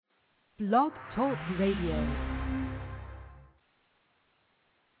Blog Talk Radio.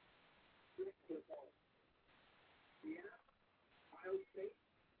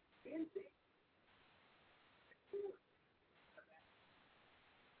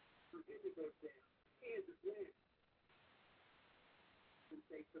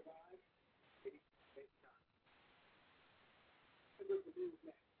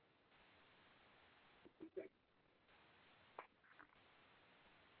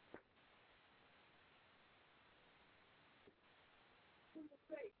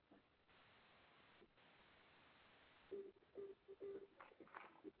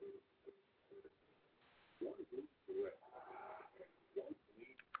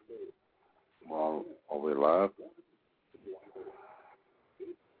 Well, are we live?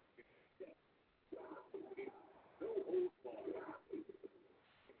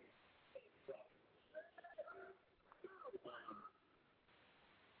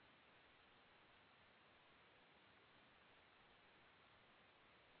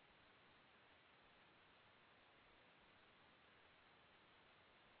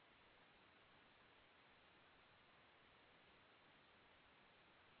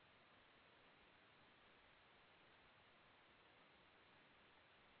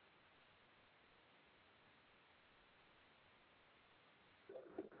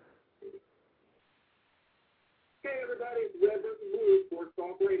 Hey everybody, it's Red vs. Blue,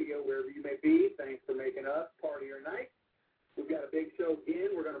 Sportstalk Radio, wherever you may be. Thanks for making us part of your night. We've got a big show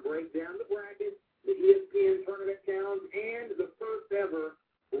again. We're going to break down the bracket, the ESPN Tournament Challenge, and the first ever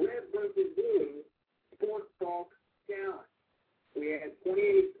Red vs. Blue Sportstalk Challenge. We had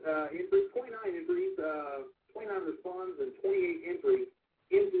 29 entries, 29 responses, and 28 entries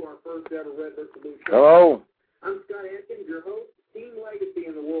into our first ever Red vs. Blue show. Hello. I'm Scott Atkins, your host, Team Legacy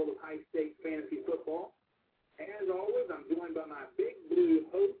in the world of high-stakes fantasy football. As always, I'm joined by my big blue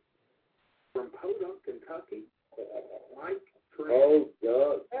host from Podunk, Kentucky, Mike Trent.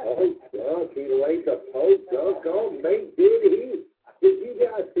 Podunk, he laid the Podunk on me, did he? Did you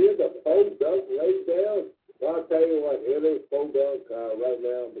guys hear the Podunk laid down? Well, I'll tell you what, it is Podunk right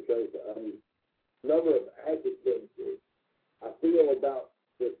now because number of adjectives I feel about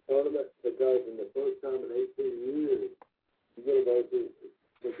this tournament because in the first time in 18 years, the University of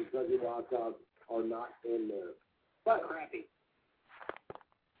the Kentucky Wildcats are not in there. But crappy.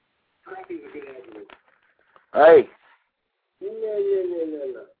 Crappy is a good adjective. Hey. No.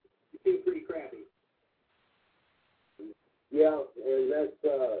 You seem pretty crappy. Yeah, and that's,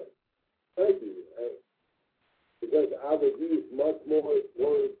 thank you. Because I would use much more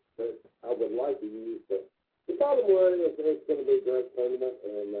words that I would like to use, but the bottom line is it's going to be a great tournament,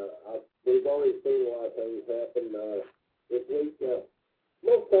 and we've already seen a lot of things happen this week.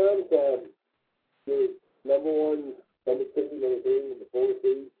 Most times, the number one, number two, number three, and the four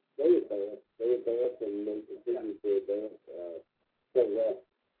seed, they advance, and they continue to advance.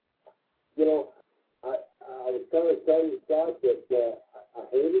 I was kind of telling Scott that I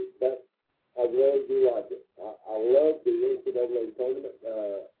hate it, but I really do like it. I love the NCAA tournament.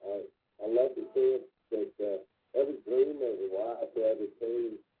 I love the chance that every dream is a life for every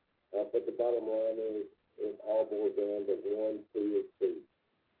team. But the bottom line is it all boils down to 1, 2, and 2.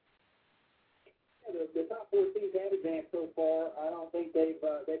 The top four teams have advanced so far. I don't think they've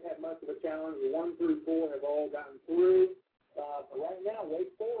had much of a challenge. 1 through 4 have all gotten through. But right now,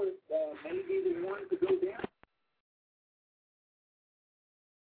 Wake Forest may be the one to go down.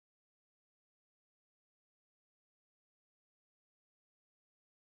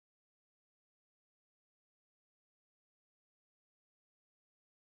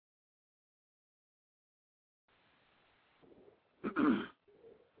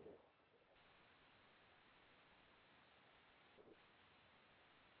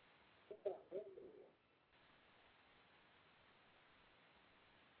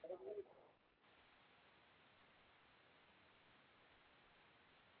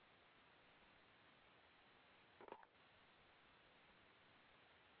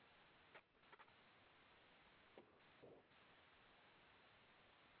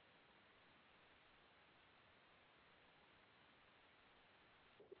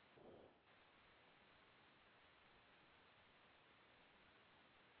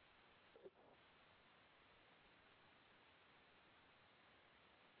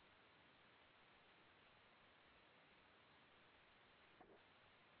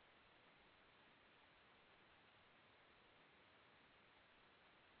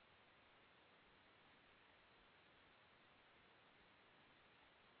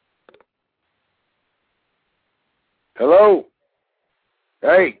 Hello.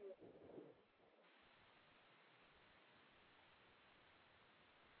 Hey.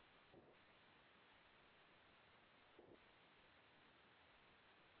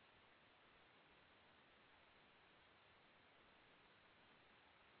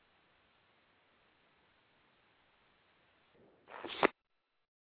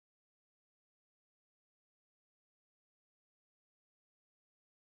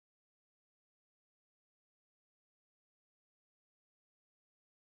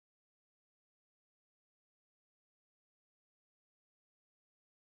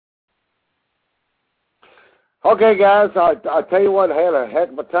 Okay, guys, I tell you what, I had a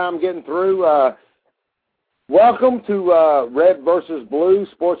heck of a time getting through. Welcome to Red versus Blue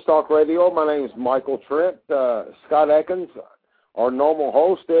Sports Talk Radio. My name is Michael Trent. Scott Atkins, our normal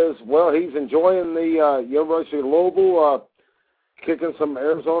host, he's enjoying the University of Louisville, kicking some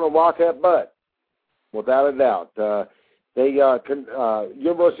Arizona Wildcat butt, without a doubt.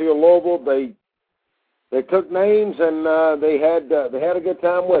 University of Louisville, they took names and they had a good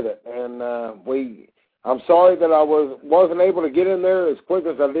time with it. And I'm sorry that I wasn't able to get in there as quick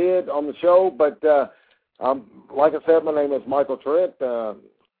as I did on the show, but like I said, my name is Michael Trent,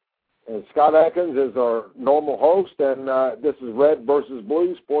 and Scott Atkins is our normal host, and this is Red versus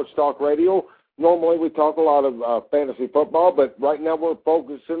Blue Sports Talk Radio. Normally we talk a lot of fantasy football, but right now we're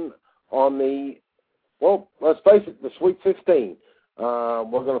focusing on let's face it, the Sweet 16. We're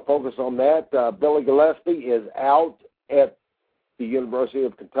going to focus on that. Billy Gillespie is out at the University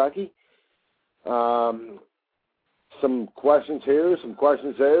of Kentucky. Some questions here, some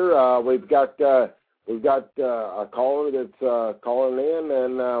questions there. We've got a caller that's calling in,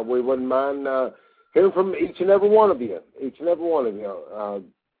 and we wouldn't mind hearing from each and every one of you. The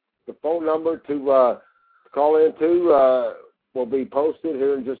phone number to call into will be posted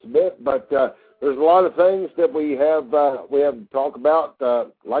here in just a bit, but there's a lot of things that we have to talk about.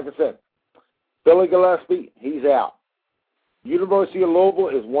 Like I said, Billy Gillespie, he's out. University of Louisville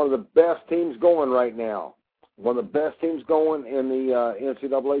is one of the best teams going right now. One of the best teams going in the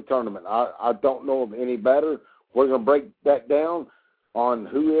NCAA tournament. I don't know of any better. We're going to break that down on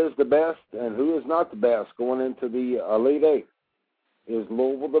who is the best and who is not the best going into the Elite Eight. Is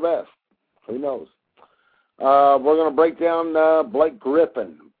Louisville the best? Who knows? We're going to break down Blake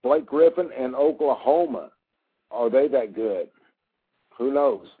Griffin. Blake Griffin and Oklahoma. Are they that good? Who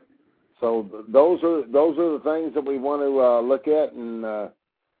knows? So those are the things that we want to look at and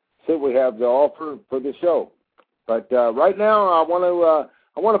see what we have to offer for the show. But right now, I want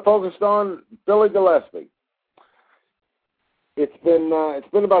to focus on Billy Gillespie. It's been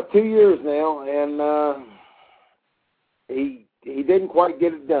about 2 years now, and he didn't quite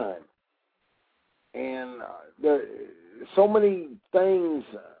get it done. And so many things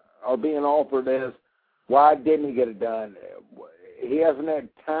are being offered as why didn't he get it done? He hasn't had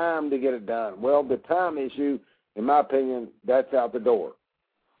time to get it done. Well, the time issue, in my opinion, that's out the door.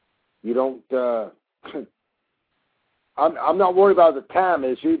 You don't. I'm not worried about the time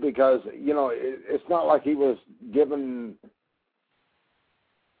issue because it's not like he was given.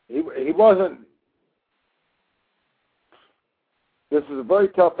 He wasn't. This is a very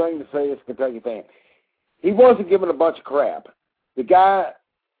tough thing to say as a Kentucky fan. He wasn't given a bunch of crap. The guy,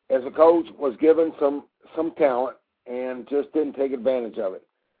 as a coach, was given some talent and just didn't take advantage of it.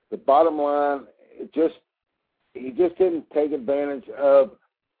 The bottom line, he just didn't take advantage of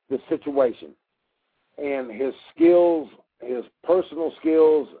the situation. And his skills, his personal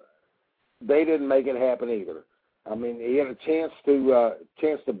skills, they didn't make it happen either. I mean, he had a chance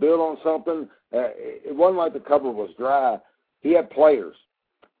to build on something. It wasn't like the cupboard was dry. He had players,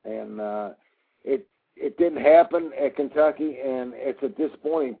 and it didn't happen at Kentucky, and it's a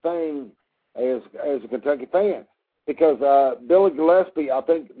disappointing thing as a Kentucky fan because Billy Gillespie, I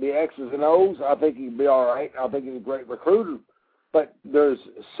think the X's and O's, I think he'd be all right. I think he's a great recruiter, but there's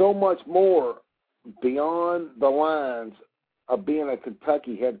so much more beyond the lines of being a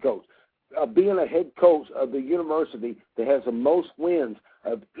Kentucky head coach, of being a head coach of the university that has the most wins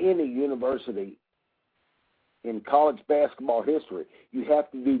of any university in college basketball history. You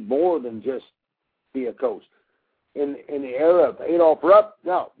have to do more than just be a coach. In the era of Adolph Rupp,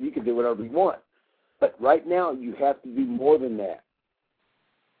 no, you can do whatever you want. But right now, you have to do more than that.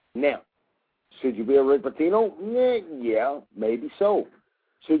 Now, should you be a Rick Pitino? Yeah, maybe so.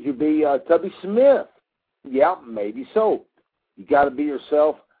 Should you be Tubby Smith? Yeah, maybe so. You got to be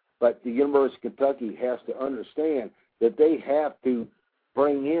yourself, but the University of Kentucky has to understand that they have to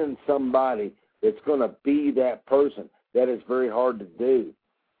bring in somebody that's going to be that person. That is very hard to do.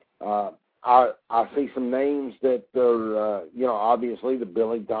 I see some names that are, obviously the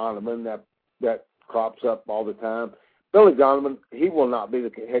Billy Donovan that crops up all the time. Billy Donovan, he will not be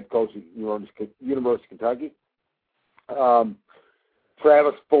the head coach of University of Kentucky.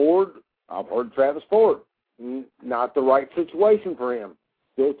 Travis Ford, I've heard Travis Ford, not the right situation for him.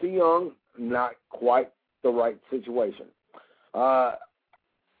 Still too young, not quite the right situation.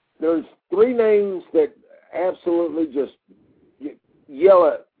 There's three names that absolutely just yell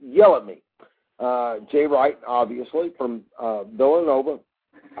at me. Jay Wright, obviously, from Villanova.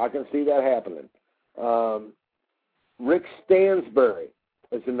 I can see that happening. Rick Stansbury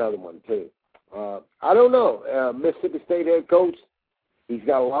is another one, too. I don't know. Mississippi State head coach, He's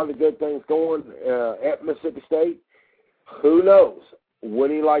got a lot of good things going at Mississippi State. Who knows?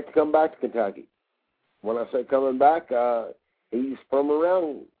 Would he like to come back to Kentucky? When I say coming back, he's from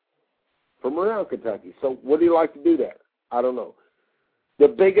around Kentucky. So would he like to do that? I don't know. The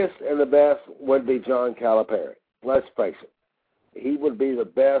biggest and the best would be John Calipari. Let's face it. He would be the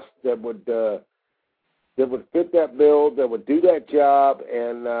best that would fit that bill, that would do that job,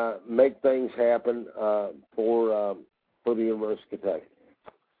 and make things happen for the University of Kentucky.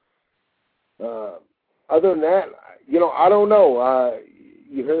 Other than that, I don't know.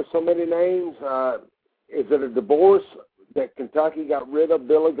 You hear so many names. Is it a divorce that Kentucky got rid of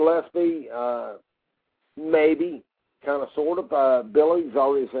Billy Gillespie? Maybe, kind of, sort of. Billy's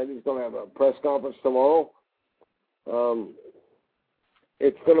already said he's going to have a press conference tomorrow.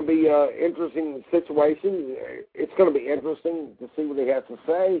 It's going to be an interesting situation. It's going to be interesting to see what he has to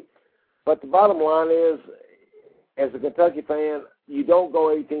say. But the bottom line is, as a Kentucky fan, you don't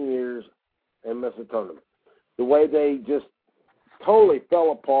go 18 years and miss a tournament. The way they just totally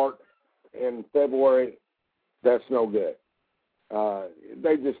fell apart in February, that's no good.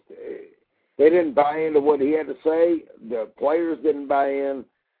 They didn't buy into what he had to say. The players didn't buy in.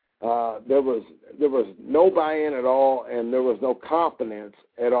 There was no buy-in at all, and there was no confidence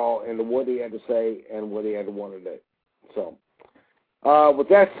at all into what he had to say and what he had to want to do. So, with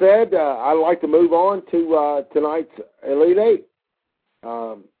that said, I'd like to move on to tonight's Elite Eight,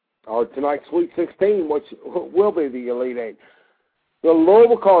 or tonight's Sweet 16, which will be the Elite Eight. The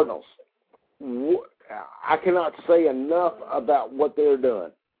Louisville Cardinals. I cannot say enough about what they're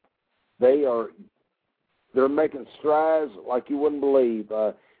doing. They're making strides like you wouldn't believe.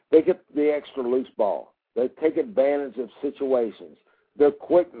 They get the extra loose ball. They take advantage of situations. Their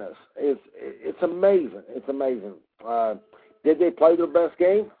quickness it's amazing. It's amazing. Did they play their best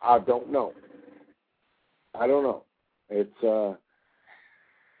game? I don't know. It's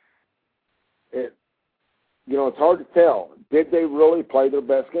it's hard to tell. Did they really play their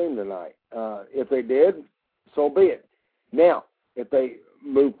best game tonight? If they did, so be it. Now, if they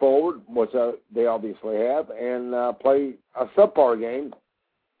move forward, which they obviously have, and play a subpar game,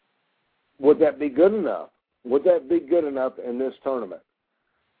 would that be good enough? Would that be good enough in this tournament?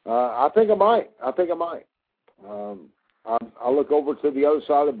 I think it might. I look over to the other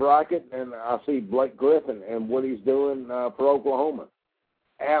side of the bracket, and I see Blake Griffin and what he's doing for Oklahoma.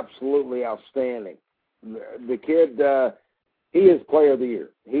 Absolutely outstanding. The kid, he is player of the year.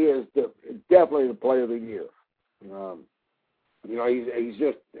 He is definitely the player of the year.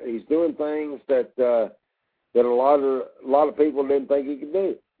 He's doing things that a lot of people didn't think he could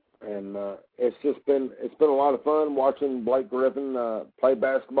do. And it's been a lot of fun watching Blake Griffin play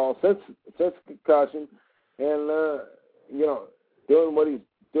basketball since concussion, and doing what he's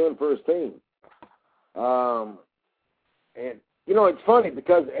doing for his team. And it's funny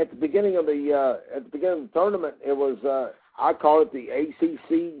because at the beginning of the tournament, it was I call it the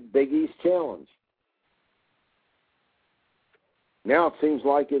ACC Big East Challenge. Now it seems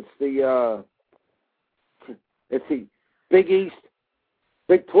like it's the Big East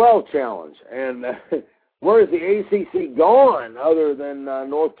Big 12 Challenge, and where is the ACC gone other than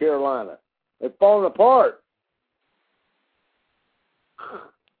North Carolina? It's falling apart.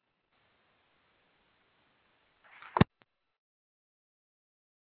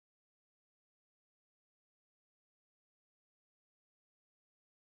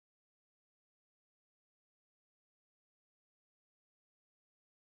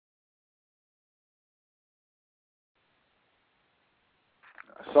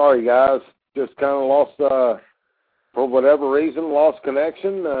 Sorry, guys. Just kind of lost, for whatever reason, lost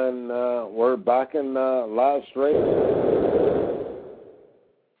connection, and we're back in live stream.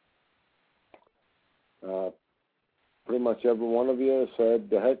 Pretty much every one of you said,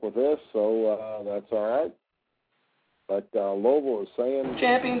 the heck with this, so that's all right. But Louisville is saying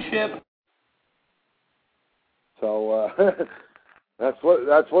championship. So that's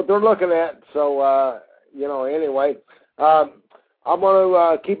what they're looking at. So anyway. I'm going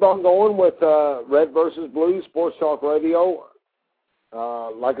to keep on going with Red versus Blue Sports Talk Radio.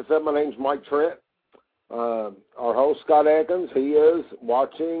 Like I said, my name's Mike Trent. Our host, Scott Atkins, he is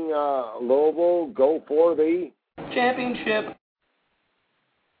watching Louisville go for the championship.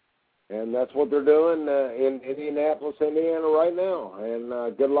 And that's what they're doing in Indianapolis, Indiana right now.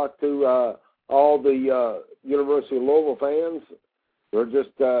 And good luck to all the University of Louisville fans. They're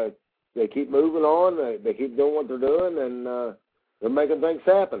just they keep moving on. They keep doing what they're doing, and they're making things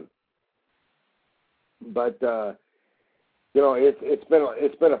happen. But it's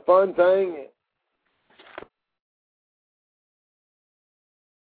been a fun thing.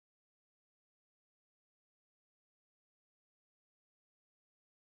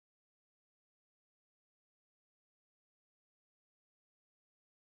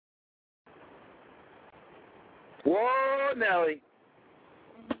 Whoa, Nelly.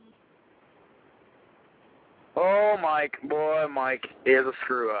 Oh, Mike. Boy, Mike is a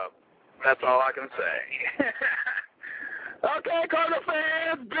screw-up. That's all I can say. Okay, Cardinal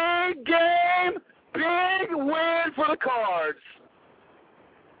fans, big game, big win for the Cards.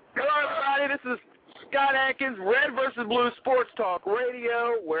 Hello, everybody. This is Scott Atkins, Red vs. Blue Sports Talk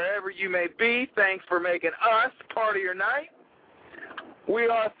Radio, wherever you may be. Thanks for making us part of your night. We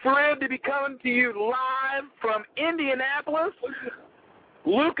are thrilled to be coming to you live from Indianapolis,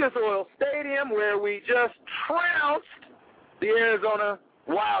 Lucas Oil Stadium, where we just trounced the Arizona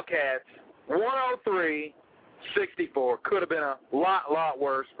Wildcats, 103-64. Could have been a lot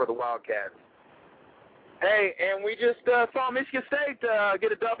worse for the Wildcats. Hey, and we just saw Michigan State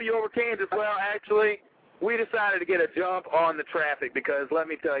get a W over Kansas. Well, actually, we decided to get a jump on the traffic because, let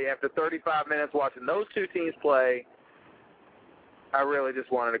me tell you, after 35 minutes watching those two teams play, I really just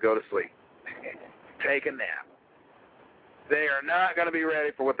wanted to go to sleep, take a nap. They are not going to be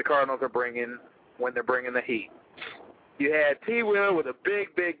ready for what the Cardinals are bringing when they're bringing the heat. You had T. Will with a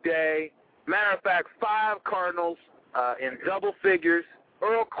big day. Matter of fact, 5 Cardinals in double figures.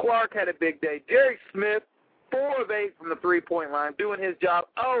 Earl Clark had a big day. Jerry Smith, 4 of 8 from the three-point line, doing his job.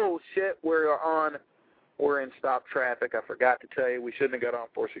 Oh, shit, we're in stop traffic. I forgot to tell you, we shouldn't have got on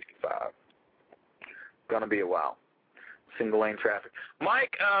 465. Going to be a while. Single-lane traffic.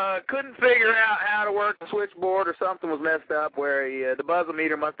 Mike couldn't figure out how to work the switchboard, or something was messed up where the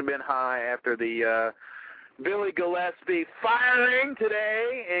buzzer-meter must have been high after the Billy Gillespie firing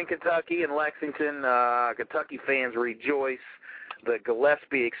today in Kentucky and Lexington. Kentucky fans rejoice. The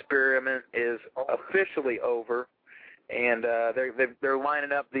Gillespie experiment is officially over, and they're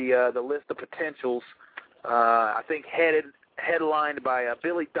lining up the list of potentials. I think headlined by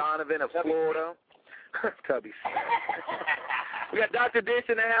Billy Donovan of Florida. Tubbies. We got Dr. Dish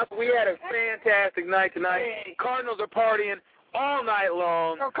in the house. We had a fantastic night tonight. Hey. Cardinals are partying all night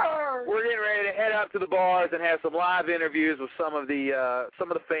long. We're getting ready to head up to the bars and have some live interviews with some of the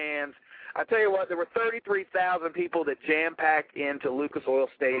fans. I tell you what, there were 33,000 people that jam-packed into Lucas Oil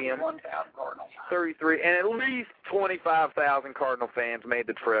Stadium. 33, and at least 25,000 Cardinal fans made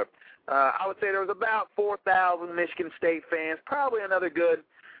the trip. I would say there was about 4,000 Michigan State fans, probably another good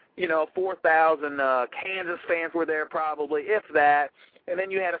 4,000 Kansas fans were there probably, if that. And then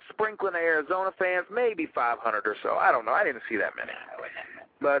you had a sprinkling of Arizona fans, maybe 500 or so. I don't know. I didn't see that many.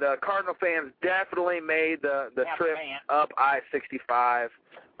 But Cardinal fans definitely made the trip up I-65.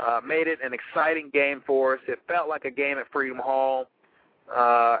 Made it an exciting game for us. It felt like a game at Freedom Hall.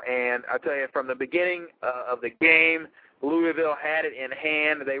 And I tell you, from the beginning of the game, Louisville had it in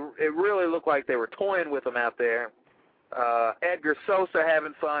hand. It really looked like they were toying with them out there. Edgar Sosa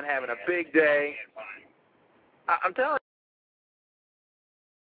having fun, having a big day. I'm telling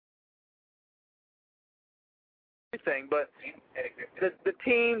you everything, but the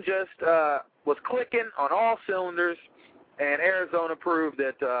team just was clicking on all cylinders, and Arizona proved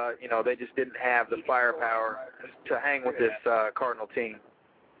that they just didn't have the firepower to hang with this Cardinal team.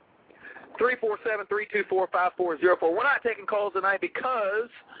 347-324-5404. We're not taking calls tonight because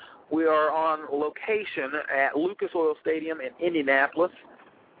we are on location at Lucas Oil Stadium in Indianapolis.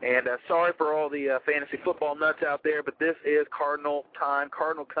 And sorry for all the fantasy football nuts out there, but this is Cardinal time,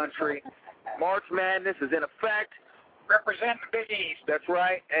 Cardinal country. March Madness is in effect. Represent the Big East. That's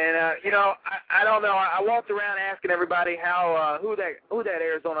right. And, I don't know. I walked around asking everybody who that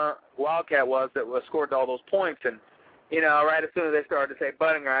Arizona Wildcat was that scored all those points. And, right as soon as they started to say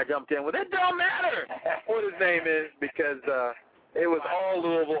Buttinger, I jumped in with, it don't matter what his name is because it was all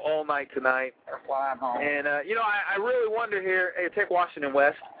Louisville all night tonight. They're flying home. And, I really wonder here, take Washington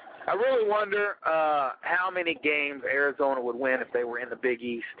West. I really wonder how many games Arizona would win if they were in the Big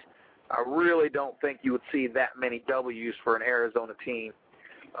East. I really don't think you would see that many W's for an Arizona team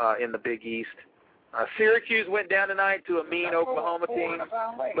in the Big East. Syracuse went down tonight to a mean Oklahoma team.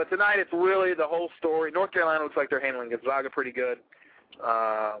 But tonight it's really the whole story. North Carolina looks like they're handling Gonzaga pretty good.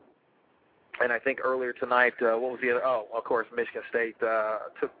 And I think earlier tonight, what was the other? Oh, of course, Michigan State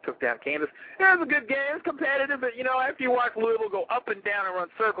took down Kansas. It was a good game. It was competitive. But, after you watch Louisville go up and down and run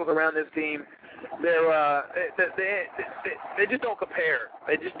circles around this team, they just don't compare.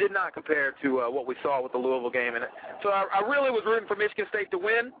 They just did not compare to what we saw with the Louisville game. And so I really was rooting for Michigan State to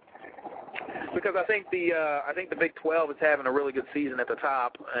win because I think the Big 12 is having a really good season at the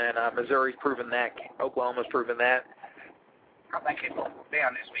top, and Missouri's proven that. Oklahoma's proven that. I think it will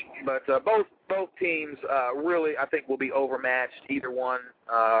down this week. But both teams really, I think, will be overmatched, either one,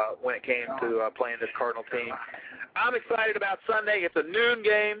 when it came to playing this Cardinal team. I'm excited about Sunday. It's a noon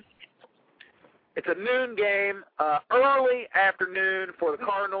game. It's a noon game, early afternoon for the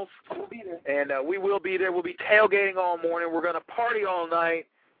Cardinals. We'll be there. And we will be there. We'll be tailgating all morning. We're going to party all night.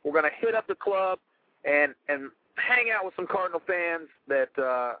 We're going to hit up the club and hang out with some Cardinal fans that,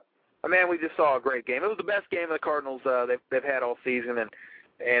 man, we just saw a great game. It was the best game of the Cardinals they've had all season.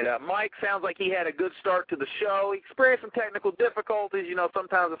 And Mike sounds like he had a good start to the show. He experienced some technical difficulties. You know,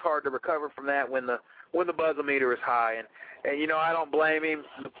 sometimes it's hard to recover from that when the buzzometer is high. And you know, I don't blame him.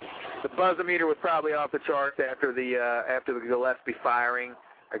 The buzzometer was probably off the charts after the Gillespie firing.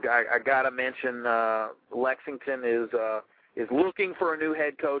 I got to mention Lexington is looking for a new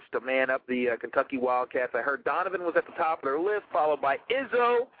head coach to man up the Kentucky Wildcats. I heard Donovan was at the top of their list, followed by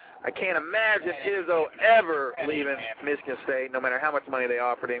Izzo. I can't imagine Izzo ever leaving Michigan State, no matter how much money they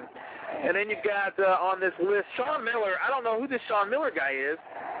offered him. And then you've got on this list Sean Miller. I don't know who this Sean Miller guy is,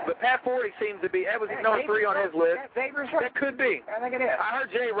 but Pat Forty seems to be. That was number 3 on his list. That could be. I think it is. I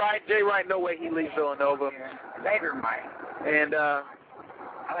heard Jay Wright. Jay Wright, no way he leaves Villanova. Xavier might. And I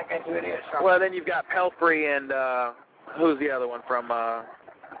think that's who it is. well, then you've got Pelfrey and who's the other one from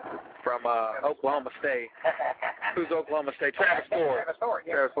Oklahoma State? Who's Oklahoma State? Travis Ford.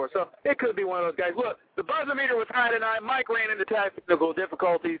 Travis Ford. So it could be one of those guys. Look, the buzzometer was high tonight. Mike ran into technical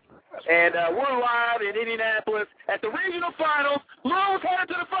difficulties. And we're live in Indianapolis at the regional finals. Lou's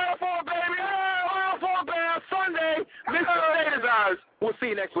headed to the Final Four, baby. Final Four bound Sunday. Mr. State is ours. We'll see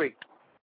you next week.